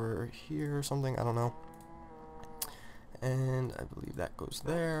over here or something, I don't know. And I believe that goes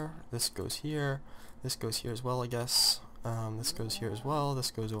there. This goes here. This goes here as well, I guess. This goes here as well.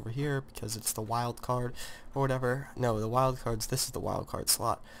 This goes over here because it's the wild card or whatever. No, the wild cards, this is the wild card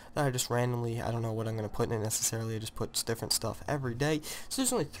slot that I just randomly, I don't know what I'm going to put in it necessarily. I just put different stuff every day. So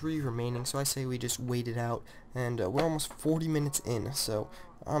there's only 3 remaining, so I say we just wait it out. And we're almost 40 minutes in, so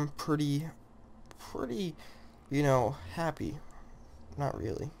I'm pretty, you know, happy. Not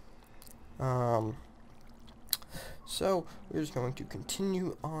really. So we're just going to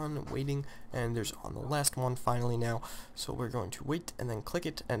continue on waiting, and there's on the last one finally now. So we're going to wait and then click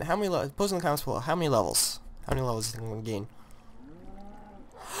it. And how many levels? Post in the comments below. How many levels? How many levels do you think I'm gonna gain?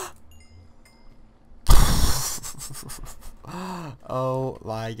 Oh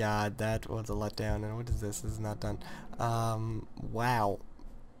my God, that was a letdown. And what is this? This is not done. Wow.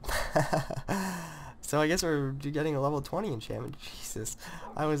 So I guess we're getting a level 20 enchantment. Jesus,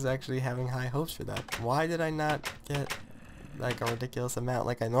 I was actually having high hopes for that. Why did I not get like a ridiculous amount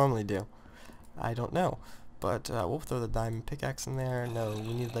like I normally do? I don't know. But we'll throw the diamond pickaxe in there. No,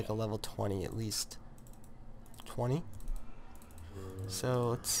 we need like a level 20 at least. 20? So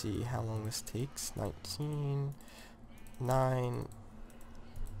let's see how long this takes. 19, 9,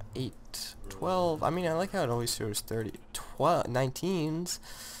 8, 12. I mean, I like how it always shows 30, 12, 19s.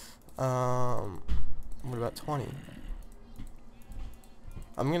 What about 20?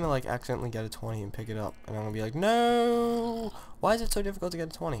 I'm gonna like accidentally get a 20 and pick it up, and I'm gonna be like, no! Why is it so difficult to get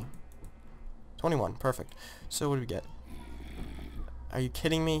a 20? 21, perfect. So what do we get? Are you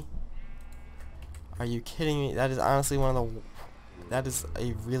kidding me? Are you kidding me? That is honestly one of the... That is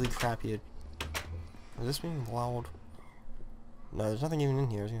a really crappy... Is this being loud? No, there's nothing even in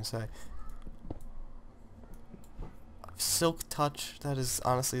here, I was gonna say. Silk touch, that is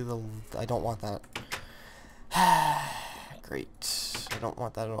honestly the... I don't want that. Great. I don't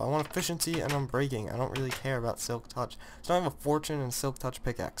want that at all. I want efficiency and unbreaking. I don't really care about silk touch. So I have a fortune and silk touch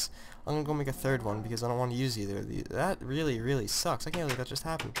pickaxe. I'm gonna go make a third one because I don't want to use either of these. That really, really sucks. I can't believe that just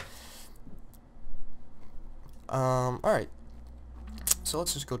happened. Alright. So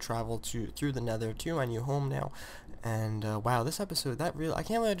let's just go travel through the nether to my new home now. And wow, this episode, that really, I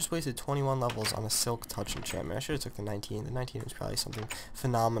can't believe I just wasted 21 levels on a silk touch enchantment. I should have took the 19. The 19 was probably something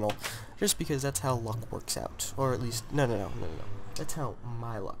phenomenal, just because that's how luck works out. Or at least, no. That's how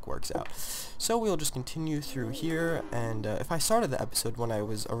my luck works out. So we'll just continue through here, and if I started the episode when I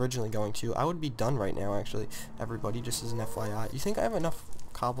was originally going to, I would be done right now, actually, everybody, just as an FYI. You think I have enough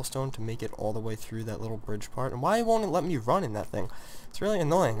cobblestone to make it all the way through that little bridge part? And why won't it let me run in that thing? It's really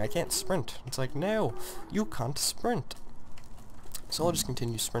annoying. I can't sprint. It's like, no, you can't sprint. So I'll just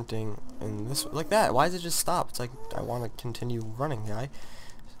continue sprinting in this, like that. Why does it just stop? It's like, I want to continue running, guy.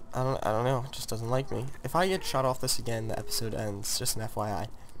 I don't know. It just doesn't like me. If I get shot off this again, the episode ends. Just an FYI.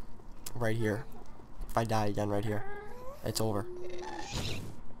 Right here. If I die again right here, it's over.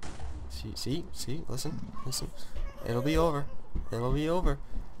 See, listen. It'll be over. It'll be over.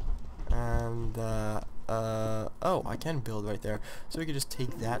 And, oh, I can build right there. So we could just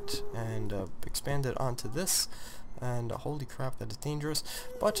take that and expand it onto this. And holy crap, that is dangerous.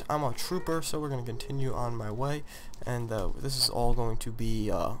 But I'm a trooper, so we're going to continue on my way. And this is all going to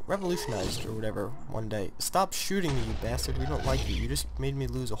be revolutionized or whatever one day. Stop shooting me, you bastard. We don't like you. You just made me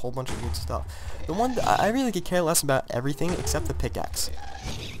lose a whole bunch of good stuff. The one that I really could care less about everything except the pickaxe.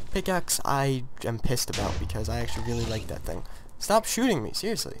 Pickaxe I am pissed about because I actually really like that thing. Stop shooting me,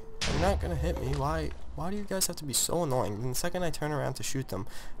 seriously. You're not going to hit me. Why do you guys have to be so annoying? And the second I turn around to shoot them,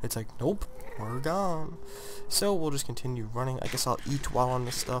 it's like, nope, we're gone. So we'll just continue running. I guess I'll eat while on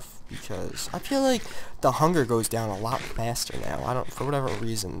this stuff because I feel like the hunger goes down a lot faster now. I don't, for whatever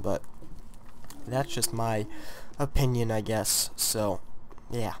reason, but that's just my opinion, I guess. So,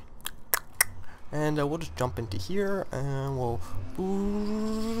 yeah. And we'll just jump into here and we'll...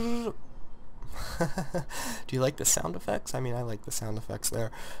 Do you like the sound effects? I mean, I like the sound effects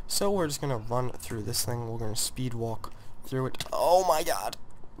there. So we're just gonna run through this thing. We're gonna speed walk through it. Oh my god!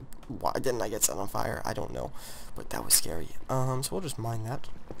 Why didn't I get set on fire? I don't know, but that was scary. So we'll just mine that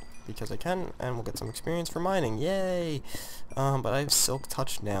because I can, and we'll get some experience for mining. Yay! But I have silk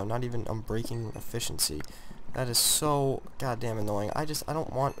touch now. Not even unbreaking efficiency. That is so goddamn annoying. I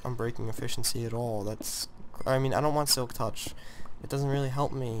don't want unbreaking efficiency at all. I mean, I don't want silk touch. It doesn't really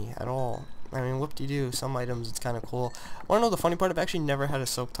help me at all. I mean, whoop-de-doo, some items it's kind of cool. Wanna know the funny part? I've actually never had a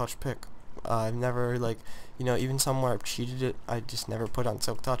silk touch pick. I've never, like, you know, even somewhere I've cheated it, I just never put on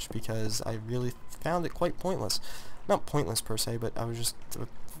silk touch because I really found it quite pointless. Not pointless per se, but I was just,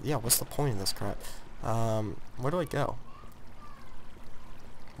 yeah, what's the point of this crap? Where do I go?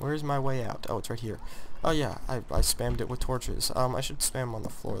 Where's my way out? Oh, it's right here. Oh yeah, I spammed it with torches. I should spam on the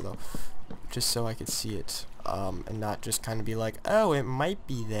floor though, just so I could see it, and not just kind of be like, oh, it might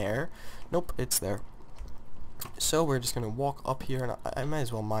be there. Nope, it's there. So we're just gonna walk up here, and I might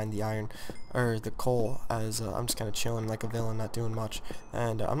as well mine the iron, or the coal, as I'm just kind of chilling like a villain, not doing much.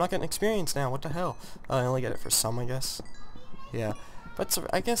 And I'm not getting experience now, what the hell? I only get it for some, I guess. Yeah. But so,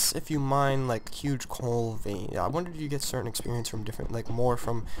 I guess if you mine like huge coal vein, I wonder if you get certain experience from different, like more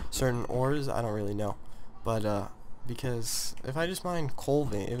from certain ores. I don't really know, but because if I just mine coal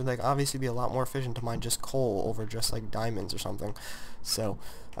vein, it would like obviously be a lot more efficient to mine just coal over just like diamonds or something. So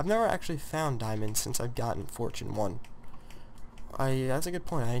I've never actually found diamonds since I've gotten Fortune 1. That's a good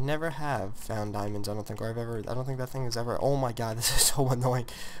point. I never have found diamonds, I don't think, or I don't think that thing has ever, oh my god, this is so annoying.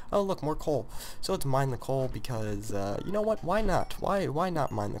 Oh look, more coal. So let's mine the coal because, you know what, why not? Why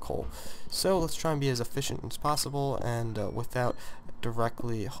not mine the coal? So let's try and be as efficient as possible, and without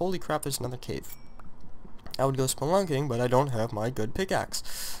directly, holy crap, there's another cave. I would go spelunking, but I don't have my good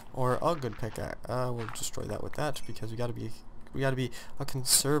pickaxe, or a good pickaxe. We'll destroy that with that, because we gotta be a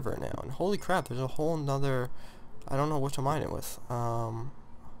conserver now, and holy crap, there's a whole nother, I don't know what to mine it with. Oh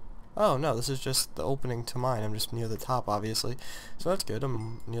no, this is just the opening to mine. I'm just near the top, obviously. So that's good,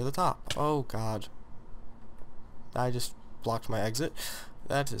 I'm near the top. Oh god. I just blocked my exit.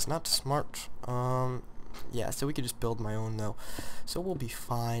 That is not smart. Yeah, so we could just build my own though. So we'll be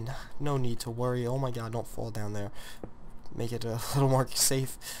fine. No need to worry. Oh my god, don't fall down there. make it a little more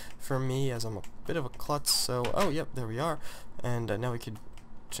safe for me, as I'm a bit of a klutz. So, oh, yep, there we are. And now we could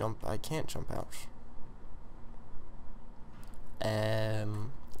jump. I can't jump out.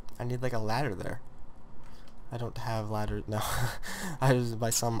 I need like a ladder there. I don't have ladders. No. By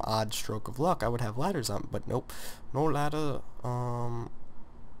some odd stroke of luck, I would have ladders on, but nope. No ladder.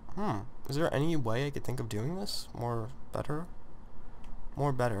 Is there any way I could think of doing this? More better,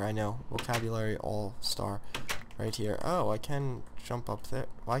 I know. Vocabulary all-star. Right here. Oh, I can jump up there.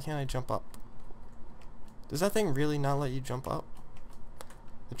 Why can't I jump up? Does that thing really not let you jump up?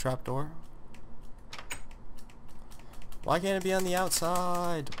 The trapdoor? Why can't it be on the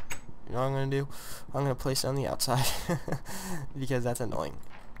outside? You know what I'm going to do? I'm going to place it on the outside. Because that's annoying.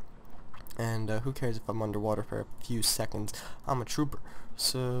 And who cares if I'm underwater for a few seconds? I'm a trooper.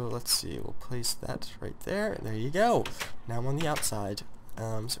 So let's see. We'll place that right there. There you go. Now I'm on the outside.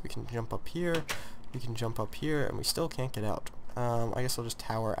 So we can jump up here. We can jump up here. And we still can't get out. I guess I'll just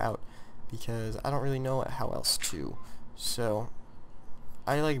tower out. Because I don't really know how else to. So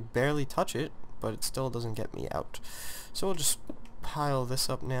I like barely touch it. But it still doesn't get me out. So we'll just pile this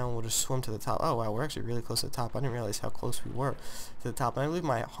up now. We'll just swim to the top. Oh wow, we're actually really close to the top. I didn't realize how close we were to the top. And I believe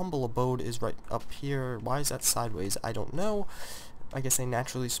my humble abode is right up here. Why is that sideways? I don't know. I guess they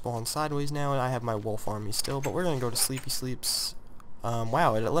naturally spawn sideways now, and I have my wolf army still. But we're gonna go to Sleepy Sleeps.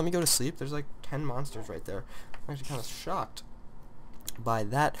 Wow, it let me go to sleep. There's like 10 monsters right there. I'm actually kind of shocked by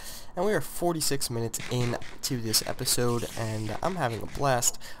that. And we are 46 minutes into this episode, and I'm having a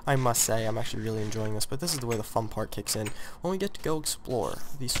blast. I must say, I'm actually really enjoying this, but this is the way the fun part kicks in, when we get to go explore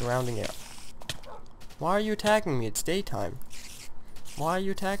the surrounding area. Why are you attacking me? It's daytime. Why are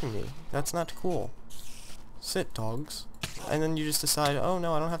you attacking me? That's not cool. Sit, dogs. And then you just decide, oh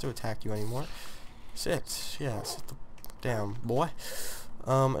no, I don't have to attack you anymore. Sit. Yeah, sit the damn boy.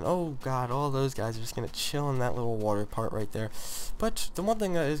 And oh god, all those guys are just gonna chill in that little water part right there. But the one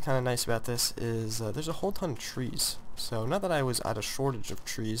thing that is kind of nice about this is there's a whole ton of trees. So not that I was at a shortage of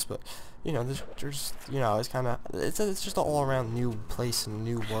trees, but you know, there's you know, it's kind of it's just an all-around new place and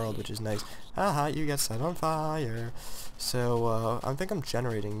new world, which is nice. Haha, you got set on fire. So I think I'm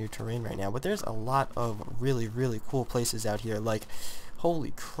generating new terrain right now, but there's a lot of really cool places out here. Like,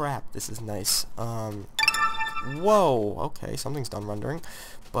 holy crap, this is nice. Whoa, okay, something's done rendering,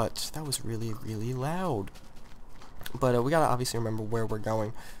 but that was really loud. But we gotta obviously remember where we're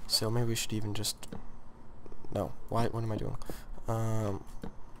going, so maybe we should even just, no, what am I doing?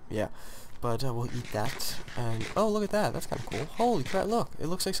 Yeah, but we'll eat that, and, oh, look at that, that's kind of cool. Holy crap, look, it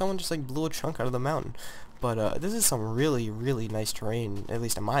looks like someone just, like, blew a chunk out of the mountain. But this is some really nice terrain, at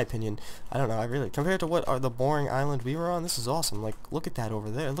least in my opinion. I don't know, compared to what the boring island we were on, this is awesome. Like, look at that over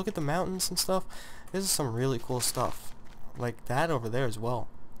there. Look at the mountains and stuff. This is some really cool stuff. Like, that over there as well.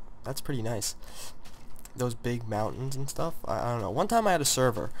 That's pretty nice. Those big mountains and stuff. I don't know. One time I had a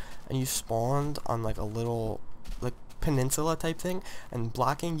server, and you spawned on, like, a little, like, peninsula type thing, and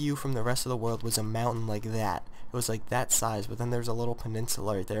blocking you from the rest of the world was a mountain like that. It was like that size, but then there's a little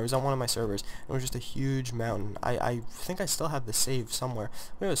peninsula right there. It was on one of my servers. It was just a huge mountain. I think I still have the save somewhere.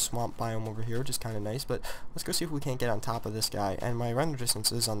 We have a swamp biome over here, which is kind of nice, but let's go see if we can't get on top of this guy. And my render distance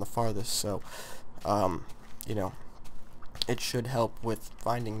is on the farthest, so, you know, it should help with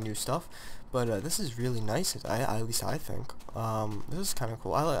finding new stuff. But this is really nice, at least I think. This is kind of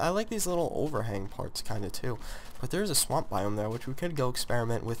cool. I like these little overhang parts kind of too. But there's a swamp biome there, which we could go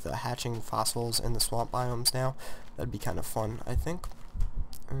experiment with hatching fossils in the swamp biomes now. That'd be kind of fun, I think.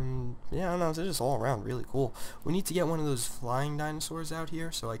 And yeah, I don't know, it's just all around really cool. We need to get one of those flying dinosaurs out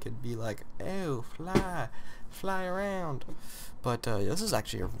here so I could be like, oh, fly around. But this is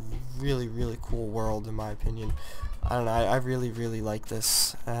actually a really cool world in my opinion. I don't know, I really like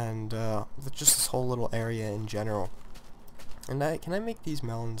this, and just this whole little area in general. And can I make these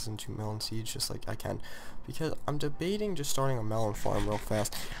melons into melon seeds just like I can? Because I'm debating just starting a melon farm real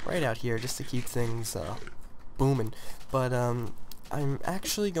fast right out here just to keep things booming. But I'm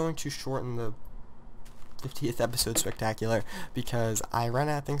actually going to shorten the 50th episode spectacular because I ran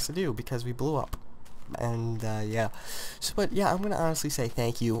out of things to do because we blew up. And yeah, so but yeah, I'm gonna honestly say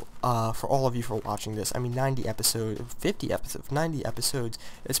thank you for all of you for watching this. I mean, 90 episodes,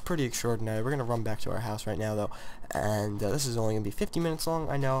 it's pretty extraordinary. We're gonna run back to our house right now though, and this is only gonna be 50 minutes long.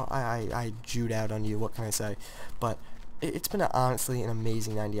 I know I jewed out on you, what can I say, but it's been honestly an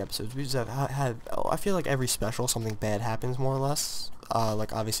amazing 90 episodes. We just have I feel like every special something bad happens more or less.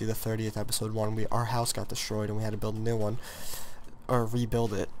 Like obviously the 30th episode one, our house got destroyed and we had to build a new one. or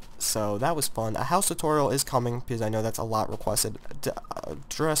rebuild it. So that was fun. A house tutorial is coming because I know that's a lot requested.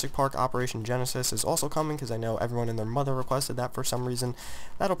 Jurassic Park Operation Genesis is also coming because I know everyone and their mother requested that for some reason.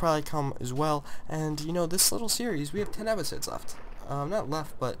 That'll probably come as well. And you know, this little series, we have 10 episodes left. Not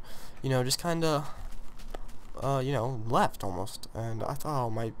left, but you know, just kind of you know, left almost. And I thought, oh,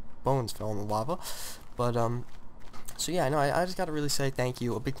 my bones fell in the lava. But so yeah, no, I just gotta really say thank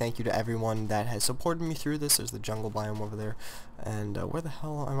you, a big thank you to everyone that has supported me through this. There's the jungle biome over there, and where the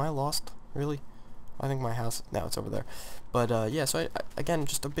hell am I lost? Really? I think my house, no, it's over there. But yeah, so again,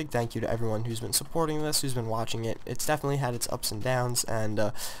 just a big thank you to everyone who's been supporting this, who's been watching it. It's definitely had its ups and downs,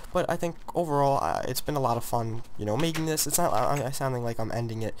 and but I think overall it's been a lot of fun, you know, making this. It's not I'm sounding like I'm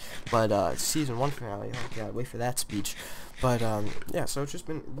ending it, but season 1 finale. Oh god, wait for that speech. But yeah, so it's just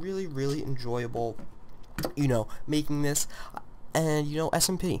been really, really enjoyable, you know, making this. And you know,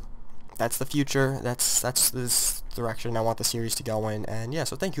 SMP, that's the future. That's this direction I want the series to go in. And yeah,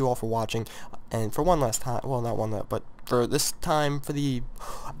 so thank you all for watching. And for one last time, well, not one, but for this time, for the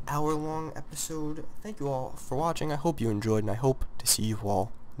hour-long episode, thank you all for watching. I hope you enjoyed, and I hope to see you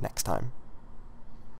all next time.